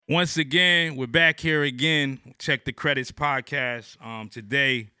Once again, we're back here again. Check the Credits podcast.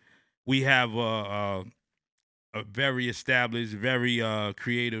 Today we have a very established, very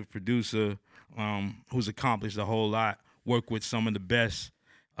creative producer who's accomplished a whole lot. Worked with some of the best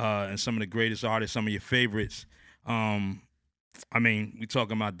and some of the greatest artists, some of your favorites. We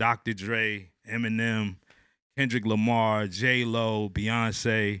talking about Dr. Dre, Eminem, Kendrick Lamar, J Lo,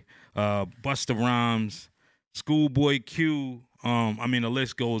 Beyonce, Busta Rhymes, Schoolboy Q. The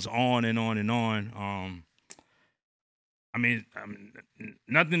list goes on and on and on.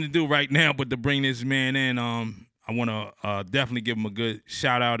 Nothing to do right now but to bring this man in. I want to definitely give him a good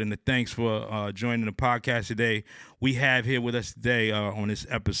shout out and a thanks for joining the podcast today. We have here with us today on this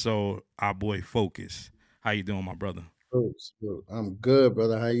episode our boy Focus. How you doing, my brother? I'm good,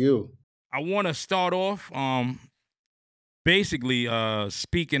 brother. How you? I want to start off basically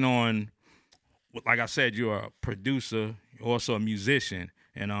speaking on, like I said, you're a producer, you're also a musician,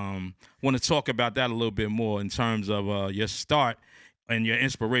 and want to talk about that a little bit more in terms of your start and your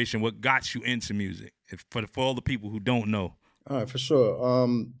inspiration. What got you into music? For all the people who don't know. All right, for sure.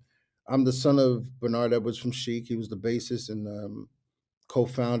 I'm the son of Bernard Edwards from Chic. He was the bassist and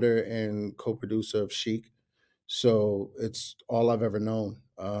co-founder and co-producer of Chic. So it's all I've ever known.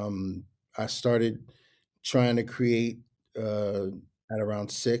 I started trying to create at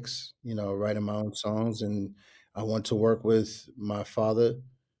around 6, writing my own songs, and I went to work with my father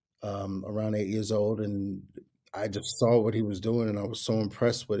around 8 years old, and I just saw what he was doing, and I was so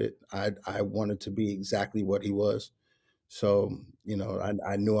impressed with it. I wanted to be exactly what he was. So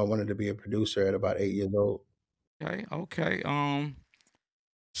I knew I wanted to be a producer at about 8 years old. Okay.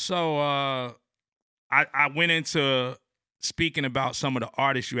 So I went into speaking about some of the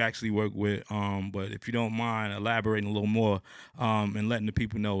artists you actually work with. But if you don't mind elaborating a little more, and letting the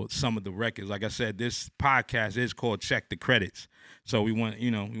people know some of the records. Like I said, this podcast is called Check the Credits. So we want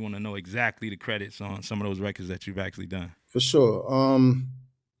to know exactly the credits on some of those records that you've actually done. For sure.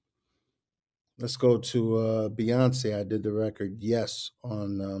 Let's go to Beyonce. I did the record Yes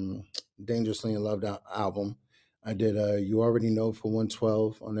on Dangerously in Love album. I did You Already Know for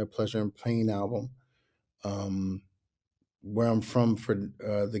 112 on their Pleasure and Pain album. Um, Where I'm From for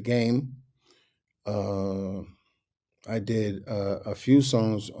The Game. I did a few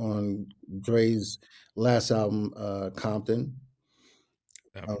songs on Dre's last album, Compton.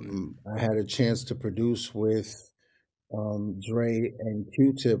 Definitely. I had a chance to produce with Dre and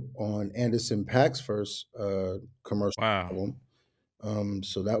Q-Tip on Anderson .Paak's first commercial Wow. album.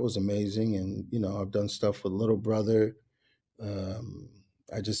 So that was amazing, and I've done stuff with Little Brother. Um,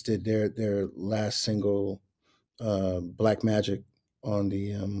 I just did their last single, Black Magic, on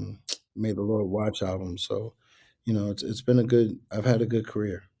the May the Lord Watch album. So, it's been a good. I've had a good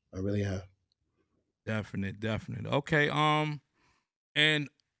career. I really have. Definite. Okay. And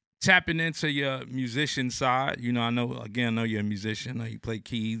tapping into your musician side, I know you're a musician. I know you play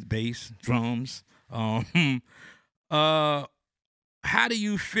keys, bass, drums. Uh, how do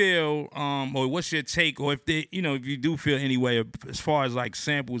you feel, or what's your take, or if you do feel any way as far as like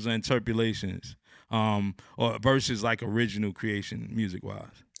samples and interpolations, or versus like original creation, music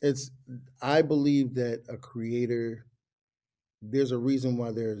wise? It's. I believe that a creator. There's a reason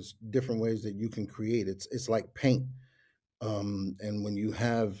why there's different ways that you can create. It's like paint. And when you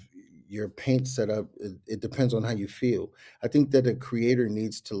have your paint set up, it depends on how you feel. I think that a creator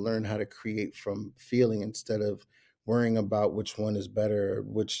needs to learn how to create from feeling instead of worrying about which one is better, or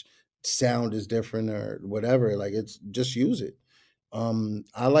which sound is different, or whatever. Like, it's just use it.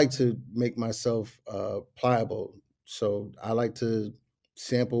 I like to make myself pliable, so I like to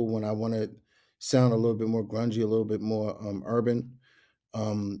sample when I want to sound a little bit more grungy, a little bit more urban.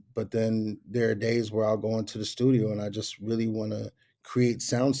 But then there are days where I'll go into the studio and I just really want to create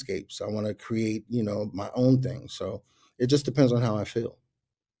soundscapes. I want to create, my own thing. So it just depends on how I feel.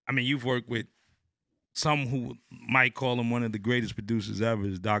 I mean, you've worked with some who might call him one of the greatest producers ever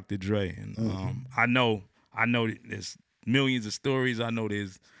is Dr. Dre, and Mhm. I know that there's millions of stories.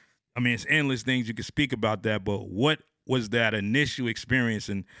 It's endless things you can speak about that. But what was that initial experience?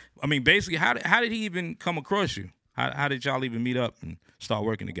 And basically, how did he even come across you? How did y'all even meet up and start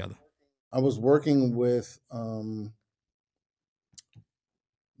working together? I was working with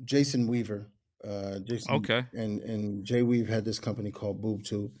Jason Weaver. Jason Okay, and Jay Weave had this company called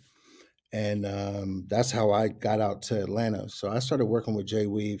BoobTube, and that's how I got out to Atlanta. So I started working with Jay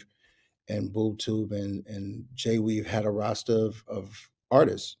Weave and BoobTube, and Jay Weave had a roster of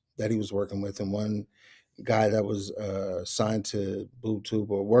artists that he was working with, and one guy that was signed to BoobTube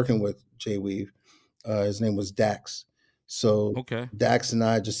or working with Jay Weave, his name was Dax. So okay, Dax and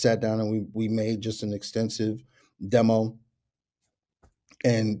I just sat down and we made just an extensive demo,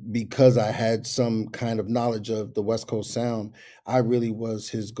 And because I had some kind of knowledge of the West Coast sound, I really was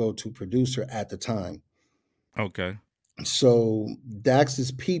his go-to producer at the time. Okay. So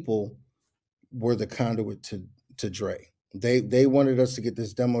Dax's people were the conduit to Dre. They wanted us to get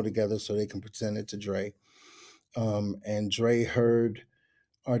this demo together so they can present it to Dre. And Dre heard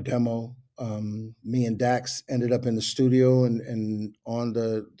our demo. Me and Dax ended up in the studio and on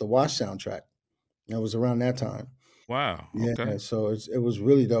the Wash soundtrack. It was around that time. Wow. Yeah, Okay. so it was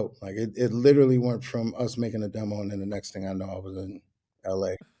really dope. Like it literally went from us making a demo, and then the next thing I know, I was in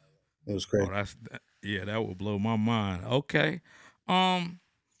LA. It was Oh, crazy. yeah, that would blow my mind. Okay. Um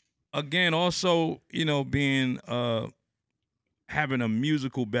Again, also, being having a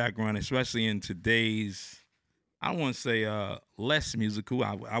musical background, especially in today's, I don't want to say less musical.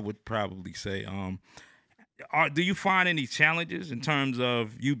 I would probably say, do you find any challenges in terms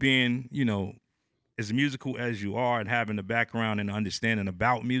of you being, as musical as you are and having the background and understanding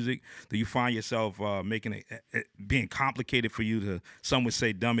about music? Do you find yourself making it being complicated for you to, some would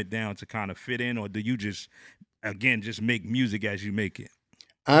say, dumb it down to kind of fit in, or do you just, again, just make music as you make it?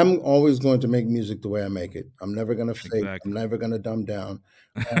 I'm always going to make music the way I make it. I'm never gonna fake. I'm Exactly. never gonna dumb down.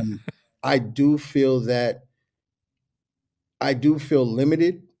 Um, I do feel that I do feel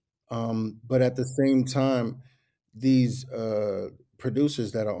limited, but at the same time, these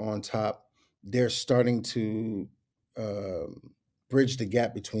producers that are on top, they're starting to um, bridge the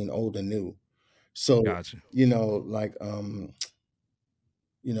gap between old and new. So, Gotcha. like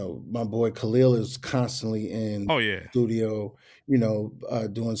my boy Khalil is constantly in Oh yeah. studio,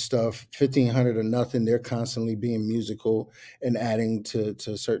 doing stuff. 1500 or nothing. They're constantly being musical and adding to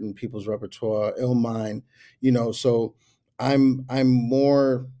certain people's repertoire. Illmind, so I'm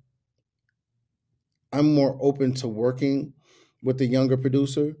more I'm more open to working with the younger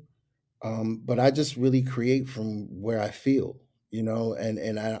producer, but I just really create from where I feel,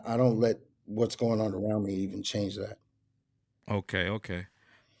 and I don't let what's going on around me even change that. Okay. Okay.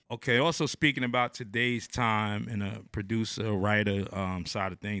 Okay. Also, speaking about today's time in a producer, writer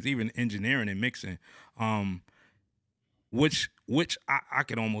side of things, even engineering and mixing, um, which I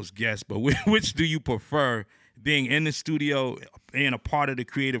could almost guess, but which do you prefer, being in the studio, being a part of the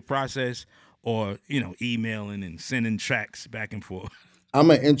creative process, or emailing and sending tracks back and forth? I'm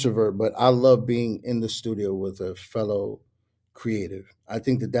an introvert, but I love being in the studio with a fellow creative. I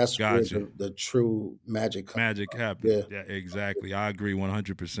think that that's where Gotcha. the true magic comes Magic from. happens. Yeah, Yeah, exactly. I agree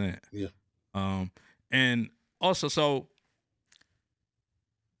 100%. yeah. Um, and also, so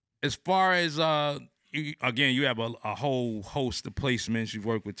as far as again, you have a whole host of placements. You've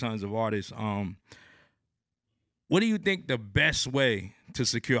worked with tons of artists. What do you think the best way to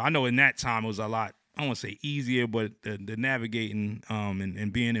secure? I know in that time it was a lot. I don't want to say easier, but the navigating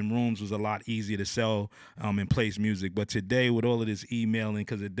and being in rooms was a lot easier to sell and place music. But today, with all of this emailing,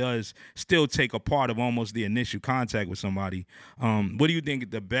 because it does still take a part of almost the initial contact with somebody, what do you think is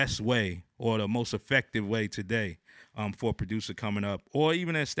the best way or the most effective way today for a producer coming up, or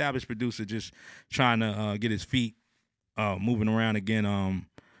even an established producer just trying to get his feet moving around again?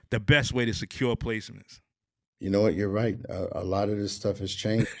 The best way to secure placements. You know what? You're right. A lot of this stuff has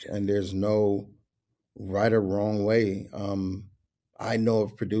changed, and there's no right or wrong way. I know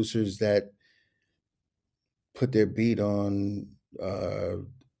of producers that put their beat on uh,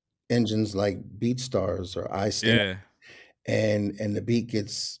 engines like BeatStars or iStamp, Yeah. and the beat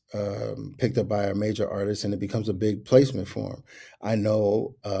gets picked up by a major artist, and it becomes a big placement for them. I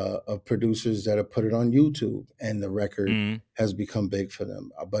know of producers that have put it on YouTube, and the record Mhm. has become big for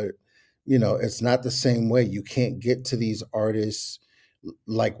them. But it's not the same way. You can't get to these artists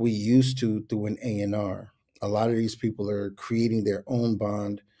like we used to through an A&R. A lot of these people are creating their own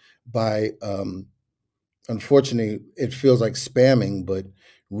bond by unfortunately, it feels like spamming, but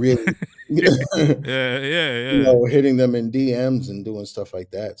really, Yeah, yeah, yeah. hitting them in DMs and doing stuff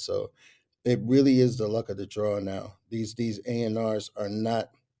like that. So it really is the luck of the draw now. These A&Rs are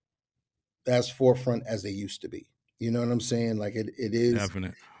not as forefront as they used to be. You know what I'm saying? Like it is.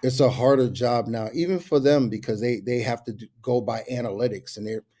 Definite. It's a harder job now, even for them because they have to go by analytics,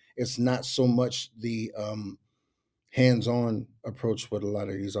 and it's not so much the hands-on approach with a lot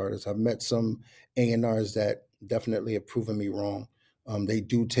of these artists. I've met some A&Rs that definitely have proven me wrong. They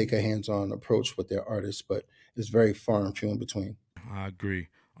do take a hands-on approach with their artists, but it's very far and few in between. I agree.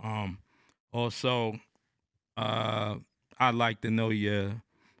 Um, Also, uh, I'd like to know your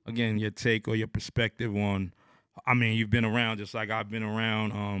take or your perspective on. I mean, you've been around just like I've been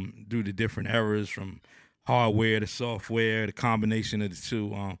around through the different eras, from hardware to software, the combination of the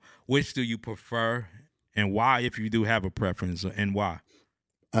two. Which do you prefer, and why, if you do have a preference, and why?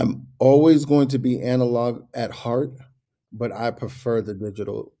 I'm always going to be analog at heart. but I prefer the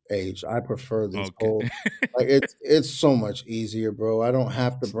digital age. I prefer this Okay. whole like it's so much easier, bro. I don't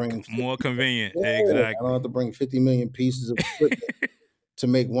have to bring 50 More convenient. yeah, I don't Exactly. have to bring 50 million pieces of equipment to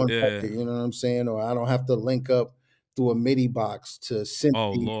make one Yeah. record, you know what I'm saying? Or I don't have to link up through a MIDI box to sync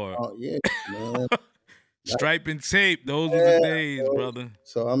Oh me. Lord. Yeah, man. Stripe and tape. Those was the Yeah, days, bro. brother.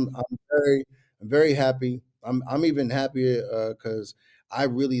 So I'm very happy. I'm even happier because I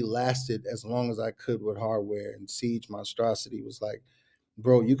really lasted as long as I could with hardware. And Siege Monstrosity was like,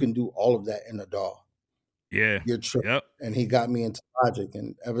 bro, you can do all of that in a DAW. Yeah. You're tripping. Yep. And he got me into Logic,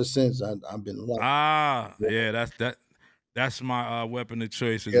 and ever since I've been locked. Ah, Yeah. yeah, that's my weapon of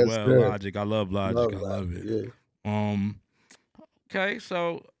choice as Yes, well. sir. Logic. I love Logic. Love I love it. Logic. Um okay,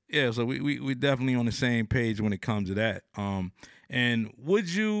 so yeah, so we definitely on the same page when it comes to that. And would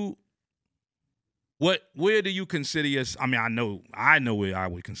you where do you consider yourself? I mean, I know where I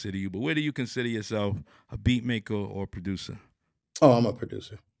would consider you, but where do you consider yourself a beat maker or producer? Oh, I'm a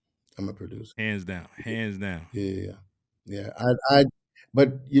producer. I'm a producer. Hands down. Hands down. Yeah, yeah, yeah. Yeah,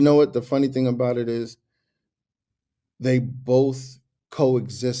 but you know what? The funny thing about it is they both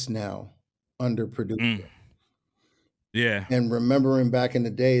coexist now under Mm, producer. yeah. And remembering back in the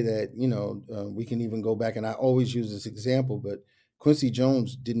day that, we can even go back, and I always use this example, but Quincy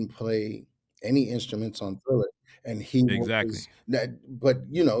Jones didn't play any instruments on Thriller, and he Exactly. was that. But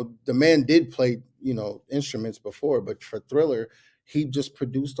the man did play instruments before, but for Thriller, he just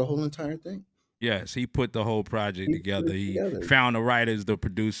produced the whole entire thing. Yes, he put the whole project He put together. it He together, found the writers, the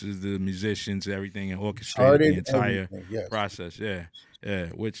producers, the musicians, everything, and orchestrated the charted entire everything. Yes, process. Yeah, yeah.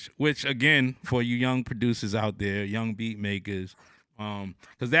 Which again, for you young producers out there, young beat makers,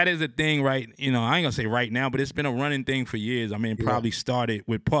 because that is a thing, right? I ain't gonna say right now, but it's been a running thing for years. I mean, it yeah, probably started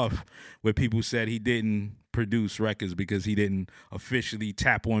with Puff, where people said he didn't produce records because he didn't officially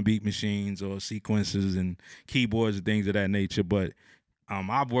tap on beat machines or sequences and keyboards and things of that nature, but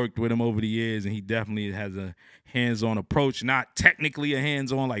I've worked with him over the years, and he definitely has a hands-on approach. Not technically a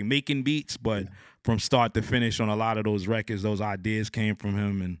hands-on like making beats, but yeah. from start to finish on a lot of those records, those ideas came from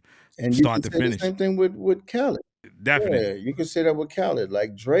him, and And you start can to say the finish, same thing with Khaled. Yeah, definitely. you can say that with Khaled.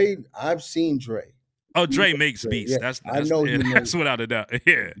 Like Dre, I've seen Dre. Oh, Dre makes beats. Yeah, I That's know yeah, he makes, that's without a doubt.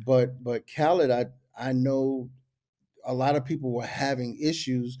 Yeah, but Khaled, I know a lot of people were having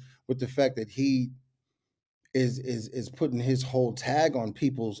issues with the fact that he is putting his whole tag on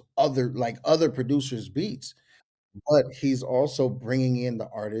people's other producers' beats, but he's also bringing in the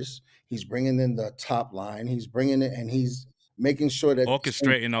artist. He's bringing in the top line. He's bringing it, and he's making sure that this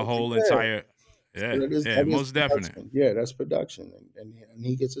thing orchestrating the comes whole together. entire. So Yeah, yeah, that is most definite. production. Yeah, that's production, and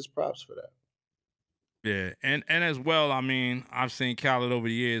he gets his props for that. Yeah, and as well, I mean, I've seen Khaled over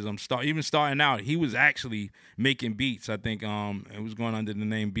the years. Even starting out, he was actually making beats. I think it was going under the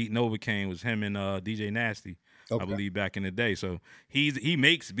name Beat Novocaine. It was him and DJ Nasty, I Okay. believe, back in the day. So he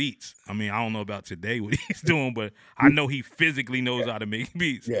makes beats. I mean, I don't know about today what he's doing, but I know he physically knows how to make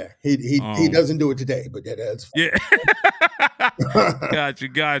beats. Yeah, he Um, doesn't do it today, but that's yeah, fine. got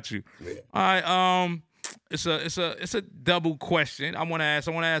you. Yeah. All right, it's a double question. I want to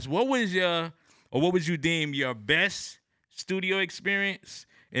ask, what would you deem your best studio experience?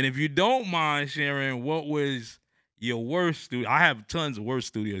 And if you don't mind sharing, what was your worst studio? I have tons of worst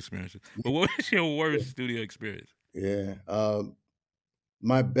studio experiences, but what was your worst studio experience? Yeah.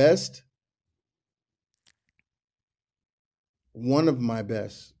 My best, one of my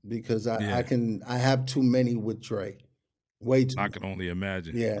best, because Yeah, I have too many with Dre, way too I many. could only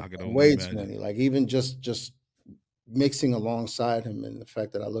imagine. Yeah, I could only way too imagine. many. Like even just mixing alongside him, and the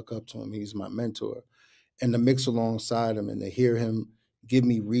fact that I look up to him, he's my mentor, and to mix alongside him and to hear him give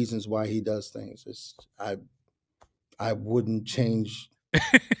me reasons why he does things. I wouldn't change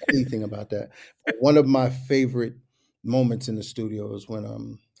anything about that. But one of my favorite moments in the studio is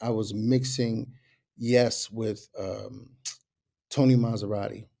when I was mixing Yes with Tony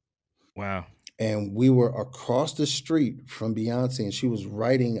Maserati. Wow. And we were across the street from Beyonce, and she was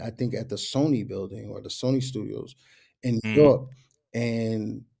writing, I think, at the Sony building or the Sony studios in New Mm, York.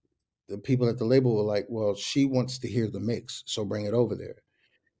 And the people at the label were like, well, she wants to hear the mix, so bring it over there.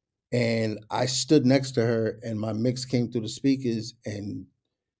 And I stood next to her, and my mix came through the speakers, and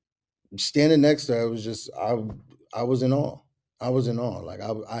standing next to her, I was in awe. I was in awe. Like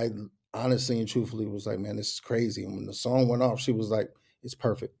I honestly and truthfully was like, man, this is crazy. And when the song went off, she was like, it's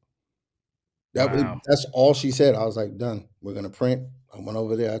perfect. wow. That's all she said. I was like, done. We're gonna print. I went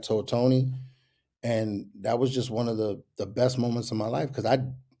over there. I told Tony, and that was just one of the best moments of my life because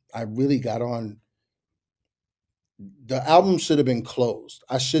I really got on. The album should have been closed.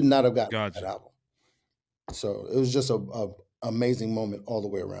 I should not have gotten that Gotcha. album. So it was just a amazing moment all the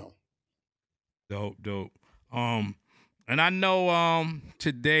way around. Dope, dope. Um, And I know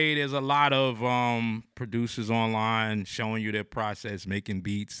today there's a lot of producers online showing you their process, making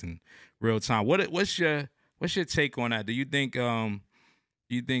beats in real time. What's your take on that? Do you think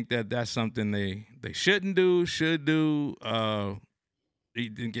that that's something they shouldn't do, should do? Do you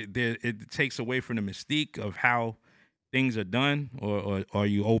think it takes away from the mystique of how things are done, or are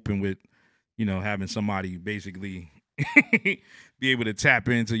you open with having somebody basically be able to tap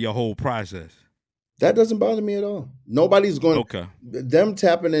into your whole process? That doesn't bother me at all. Nobody's going Okay, them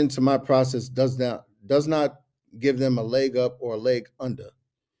tapping into my process does not give them a leg up or a leg under.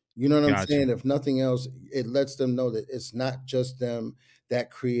 You know what I'm got you, saying? If nothing else, it lets them know that it's not just them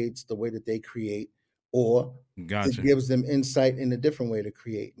that creates the way that they create, or got it you. gives them insight in a different way to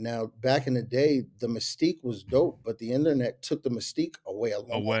create. Now, back in the day, the mystique was dope, but the internet took the mystique away a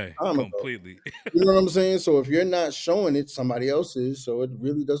long Away time ago. completely. You know what I'm saying? So if you're not showing it, somebody else is. So it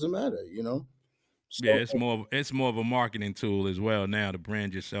really doesn't matter, Yeah, So, it's more of a marketing tool as well now to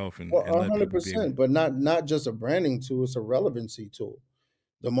brand yourself and well, and let people be able. 100%, but not just a branding tool, it's a relevancy tool.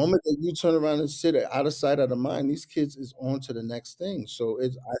 The moment that you turn around and sit out of sight, out of mind, these kids is on to the next thing. So I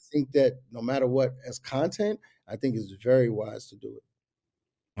think that no matter what, as content, I think it's very wise to do it.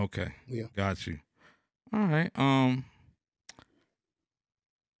 Okay, Yeah. got you. All right.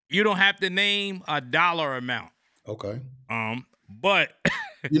 You don't have to name a dollar amount. Okay. But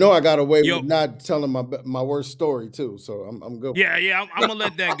I got away with yo, not telling my worst story too, so I'm good. yeah, I'm gonna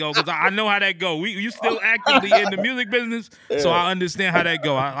let that go because I know how that go. You still actively in the music business, so Yeah. I understand how that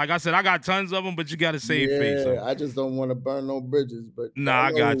go. Like I said, I got tons of them, but you got to save face. Yeah, So I just don't want to burn no bridges, but nah, y'all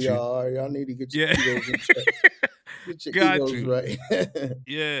I know who got you. y'all are. Y'all need to get Yeah, your egos in check. Get your got egos you. right.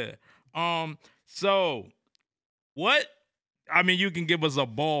 Yeah. So what? I mean, you can give us a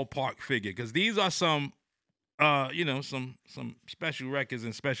ballpark figure because these are some special records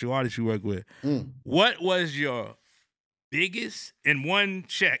and special artists you work with. Mm, What was your biggest in one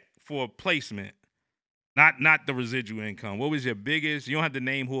check for placement? Not the residual income. What was your biggest? You don't have to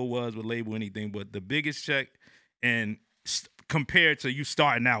name who it was with label anything, but the biggest check and compared to you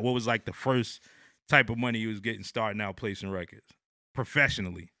starting out, what was like the first type of money you was getting starting out placing records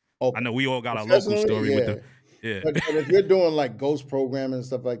professionally? I okay. know we all got a local Professionally, story with yeah. the yeah. But if you're doing like ghost programming and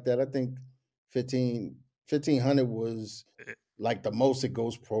stuff like that, I think 1500 was like the most at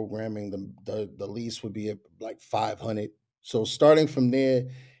ghost programming. The least would be at like 500. So starting from there,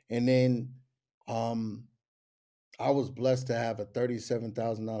 and then um I was blessed to have a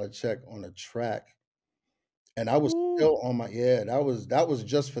 $37,000 check on a track, and I was Ooh, still on my yeah. That was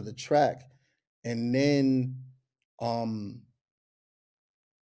just for the track, and then um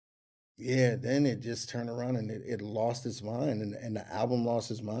yeah, then it just turned around and it lost its mind, and the album lost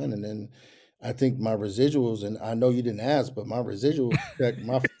its mind. And then I think my residuals, and I know you didn't ask, but my residual check,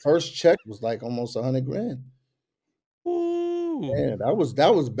 my first check was like almost 100 grand. ooh. Yeah, that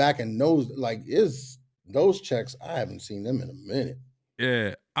was back in those like is those checks. I haven't seen them in a minute.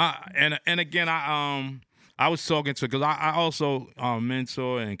 Yeah, and again, I was talking to because I also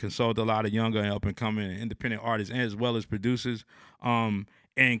mentor and consult a lot of younger and up and coming independent artists as well as producers,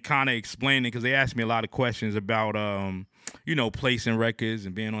 and kind of explaining because they asked me a lot of questions about placing records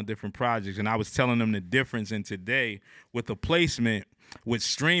and being on different projects, and I was telling them the difference in today with the placement. With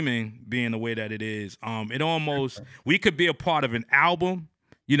streaming being the way that it is, it almost we could be a part of an album.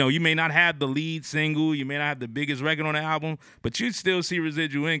 You may not have the lead single, you may not have the biggest record on the album, but you'd still see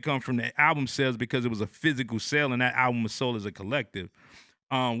residual income from the album sales because it was a physical sale and that album was sold as a collective.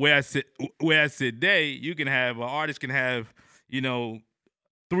 Whereas today, you can have an artist can have, you know,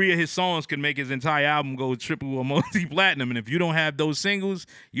 three of his songs can make his entire album go triple or multi-platinum, and if you don't have those singles,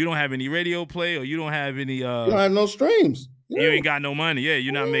 you don't have any radio play or you don't have any You don't have no streams. you Yeah, ain't got no money. Yeah,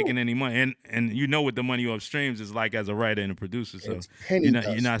 you're not yeah. making any money, and you know what the money off streams is like as a writer and a producer. So It's penny you're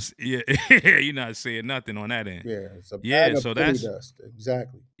dust. not yeah you're not saying nothing on that end. Yeah, it's a Yeah, bag of so penny that's dust.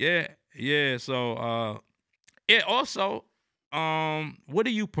 Exactly. yeah. So it also what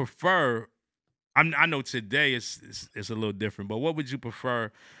do you prefer? I know today it's a little different, but what would you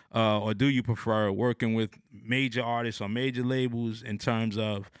prefer, or do you prefer working with major artists or major labels in terms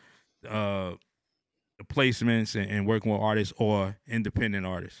of uh the placements and working with artists or independent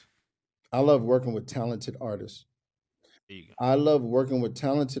artists? I love working with talented artists. There you go. I love working with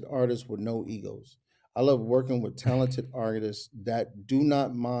talented artists with no egos. I love working with talented artists that do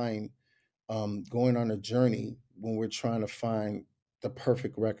not mind going on a journey when we're trying to find the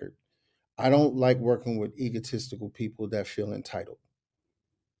perfect record. I don't like working with egotistical people that feel entitled.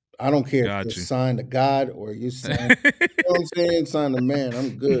 I don't care if you're Got you. signed to God or you signed, you know what I'm saying, signed to man.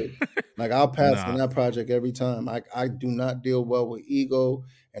 I'm good. Like I'll pass on Nah, that project every time. I do not deal well with ego,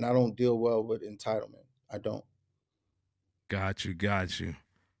 and I don't deal well with entitlement. I don't. Got you, got you.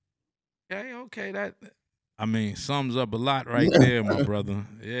 Okay, okay. That I mean sums up a lot right there, my brother.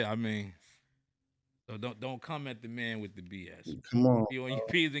 Yeah, I mean, so don't come at the man with the BS. Come on. Be on your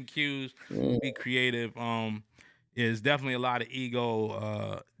P's and Q's. Yeah. Be creative. Yeah, there's definitely a lot of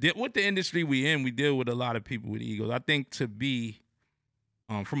ego. With the industry we in, we deal with a lot of people with egos. I think to be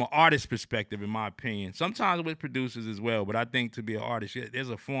from an artist perspective, in my opinion, sometimes with producers as well, but I think to be an artist, there's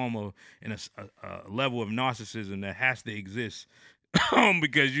a form of and a level of narcissism that has to exist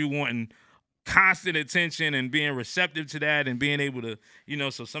because you wanting constant attention and being receptive to that and being able to,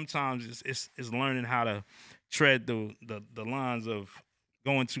 so sometimes it's learning how to tread the lines of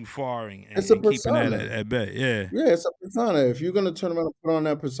going too far It's a and keeping that persona. at bay. Yeah, Yeah, it's a persona. If you're gonna turn around and put on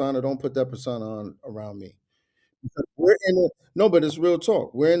that persona, don't put that persona on around me. Because we're in the no, but it's real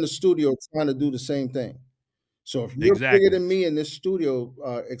talk. We're in the studio trying to do the same thing. So if you're bigger exactly. than me in this studio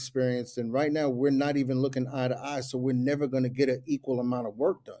experience, then right now we're not even looking eye to eye. So we're never gonna get an equal amount of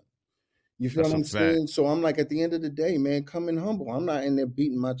work done. You feel That's what a I'm fact. saying? So I'm like, at the end of the day, man, come in humble. I'm not in there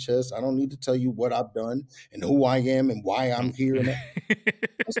beating my chest. I don't need to tell you what I've done and who I am and why I'm here. And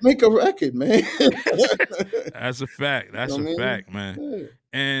let's make a record, man. That's a fact. You know That's what a I mean? fact, man. Yeah.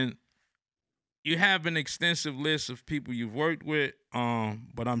 And you have an extensive list of people you've worked with,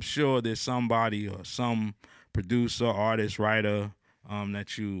 but I'm sure there's somebody or some producer, artist, writer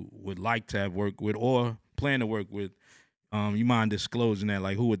that you would like to have worked with or plan to work with. You mind disclosing that?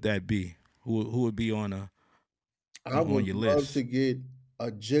 Like, who would that be? Who would be on I on would your love to list? get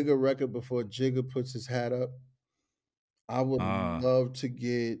a Jigga record before Jigga puts his hat up. I would Uh, love to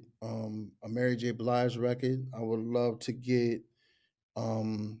get a Mary J. Blige record. I would love to get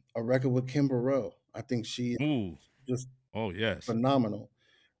a record with Kim Burrell. I think she is ooh, just oh yes, phenomenal.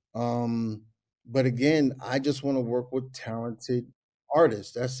 Um, but again, I just want to work with talented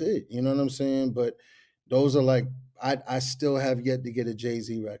artists. That's it. You know what I'm saying? But those are like I still have yet to get a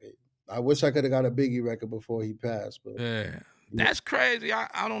Jay-Z record. I wish I could have got a Biggie record before he passed, but yeah. yeah. That's crazy.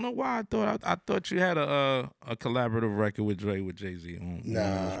 I don't know why I thought you had a collaborative record with Dre with Jay-Z on one of those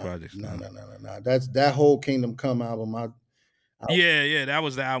Nah, projects. no, No. no, no, no, no. That's that whole Kingdom Come album. I Yeah, yeah, that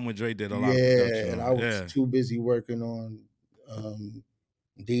was the album where Dre did a lot of production yeah, and I on. was Yeah. too busy working on um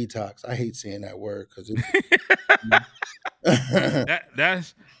Detox. I hate saying that word because it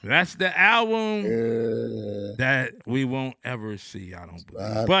That's the album yeah, that we won't ever see, I don't believe.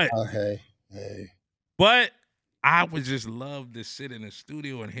 I, But hey, hey. but I would just love to sit in the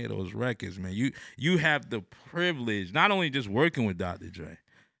studio and hear those records, man. You have the privilege, not only just working with Dr. Dre,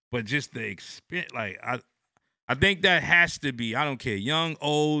 but just the experience. Like I think that has to be, I don't care, young,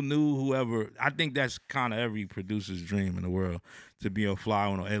 old, new, whoever. I think that's kind of every producer's dream in the world to be a fly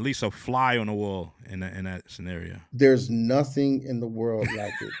on, at least a fly on the wall in that scenario. There's nothing in the world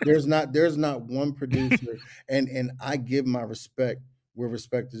like it. There's not one producer, and I give my respect where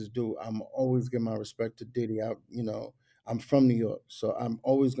respect is due. I'm always give my respect to Diddy. I'm from New York, so I'm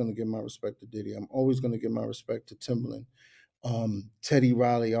always going to give my respect to Diddy. I'm always going to give my respect to Timbaland, Teddy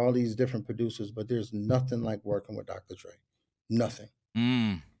Riley, all these different producers. But there's nothing like working with Dr. Dre. Nothing.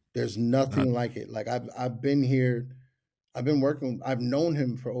 Mm. There's Uh, nothing like it. Like I've been here. I've been working. I've known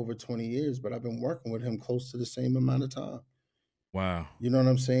him for over 20 years, but I've been working with him close to the same amount of time. wow. You know what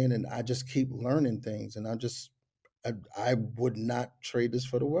I'm saying? And I just keep learning things, and I would not trade this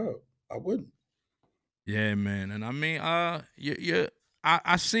for the world. I wouldn't. Yeah, man. And I mean, I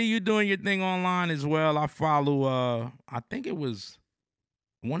see you doing your thing online as well. I follow I think it was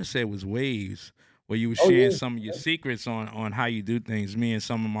I want to say it was Waves where you were Oh sharing yeah. some of your secrets on how you do things. Me and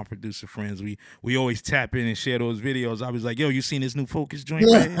some of my producer friends, we always tap in and share those videos. I was like, yo, you seen this new Focus joint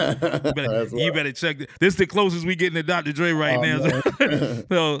right here? That's You love. better check this. This is the closest we getting to Dr. Dre right Oh now.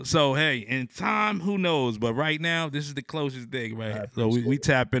 man. So hey, in time, who knows? But right now, this is the closest thing, I right? So appreciate we it.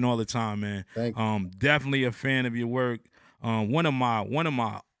 tap in all the time, man. Thank you. Definitely a fan of your work. One of my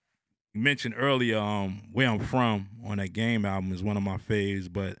you mentioned earlier, where I'm from on that Game album is one of my faves,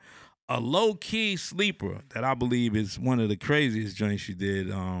 but a low key sleeper that I believe is one of the craziest joints you did,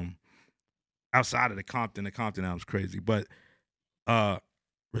 outside of the Compton album's crazy, but uh,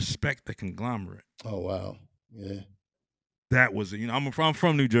 Respect the Conglomerate. Oh wow. Yeah. That was, I'm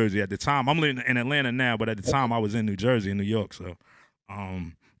from New Jersey at the time. I'm living in Atlanta now, but at the time I was in New Jersey and New York. So,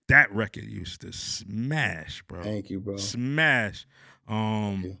 that record used to smash, bro, Thank you, bro. smash. Thank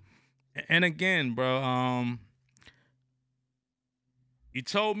Um, you. and again, bro, you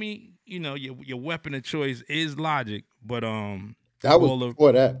told me, your weapon of choice is Logic, but That was all the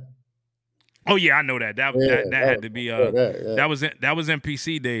before that. oh yeah, I know that Yeah, that that had was to be before that. Yeah. that was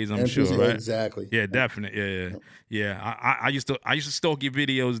NPC days, I'm sure, NPC right? exactly. Yeah, definitely. Yeah, yeah, Yep. yeah. I used to stalk your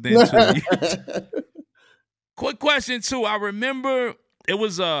videos then too. Quick question too. I remember it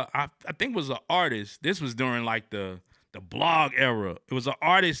was I think it was an artist. This was during like the blog era. It was an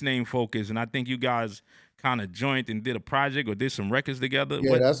artist named Focus, and I think you guys kind of joined and did a project or did some records together.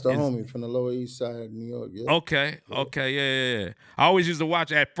 Yeah, What that's the is homie from the Lower East Side of New York. Yeah, okay? yeah. Okay, yeah. I always used to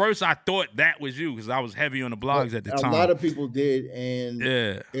watch. At first, I thought that was you because I was heavy on the But blogs at the a lot time. of people did, and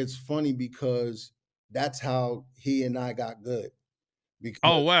Yeah. it's funny because that's how he and I got good. Oh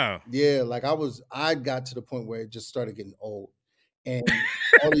Because wow. yeah, like I got to the point where it just started getting old, and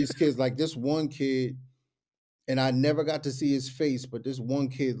all these kids, like this one kid, and I never got to see his face, but this one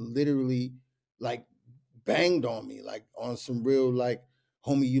kid literally like banged on me, like on some real like,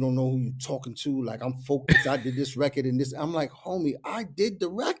 homie, you don't know who you talking to. Like I'm focused. I did this record and this. I'm like, homie, I did the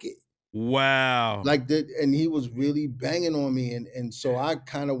record. Wow. Like that, and he was really banging on me, and so I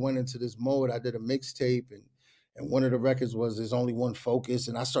kind of went into this mode. I did a mixtape, and one of the records was "There's Only One Focus,"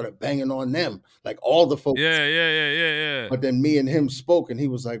 and I started banging on them, like all the Focus. Yeah. But then me and him spoke, and he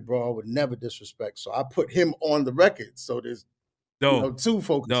was like, "Bro, I would never disrespect." So I put him on the record. So there's Dope. two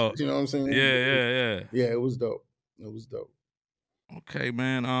Focuses. Dope. You know what I'm saying? Yeah. Yeah, it was dope. It was dope. Okay,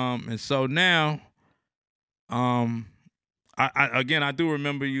 man. And so now, um, I again I do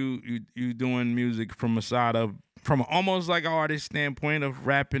remember you doing music from a side of from almost like an artist standpoint of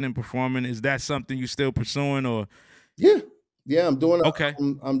rapping and performing. Is that something you still pursuing or Yeah, yeah. I'm doing okay?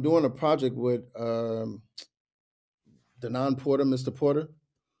 I'm doing a project with Denon Porter, Mr. Porter.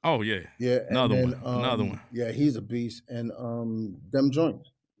 Oh yeah, Yeah, and another then one, another one. yeah, he's a beast. And Them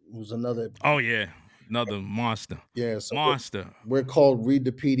Joints was another. Oh yeah, another monster, Yeah, so monster. we're called Read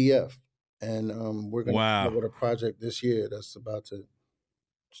the PDF, and we're gonna come up Wow. with a project this year that's about to.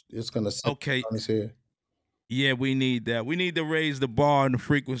 It's gonna set Okay, on this here. yeah, we need that. We need to raise the bar and the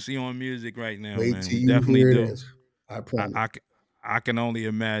frequency on music right now, Wait man. till We you definitely hear do. this. I I promise. I, c- I can only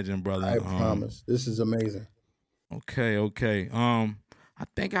imagine, I brother. promise. This is amazing. Okay. I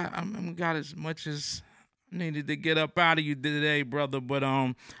think I got as much as I needed to get up out of you today, brother. But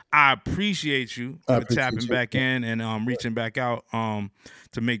I appreciate you I for appreciate tapping you. back in and reaching back out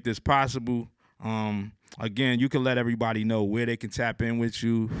to make this possible. Again, you can let everybody know where they can tap in with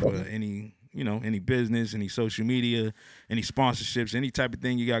you for any any business, any social media, any sponsorships, any type of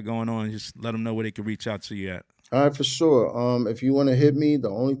thing you got going on. Just let them know where they can reach out to you at. All right, for sure. If you want to hit me, the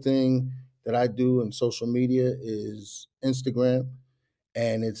only thing that I do in social media is Instagram,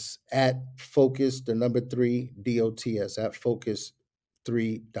 and it's at focus the number three dots at focus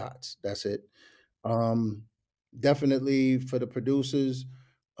three dots. That's it. Um, Definitely for the producers,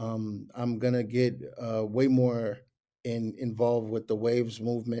 I'm gonna get way more involved with the waves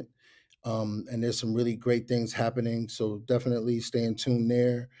movement, and there's some really great things happening. So definitely stay in tune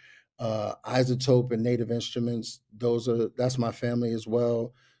there. Isotope and Native Instruments, that's my family as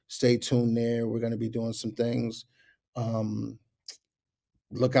well. Stay tuned there. We're gonna be doing some things. Um,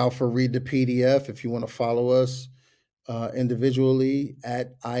 Look out for Read the PDF if you want to follow us individually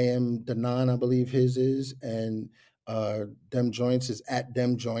at I am Danan, I believe his is, and Dem Joints is at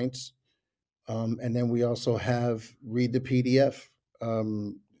Dem Joints. And then we also have Read the PDF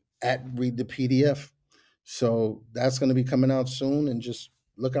at Read the PDF. So that's going to be coming out soon, and just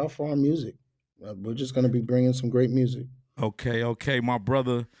look out for our music. We're just going to be bringing some great music. Okay, my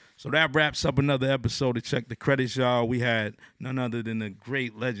brother. So that wraps up another episode of Check the Credits, y'all. We had none other than the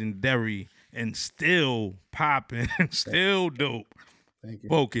great, legendary, and still popping, still dope. Thank you.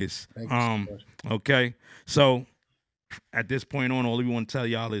 Focus. Thank you so much. Okay. So at this point on, all we want to tell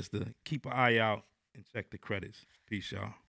y'all is to keep an eye out and check the credits. Peace, y'all.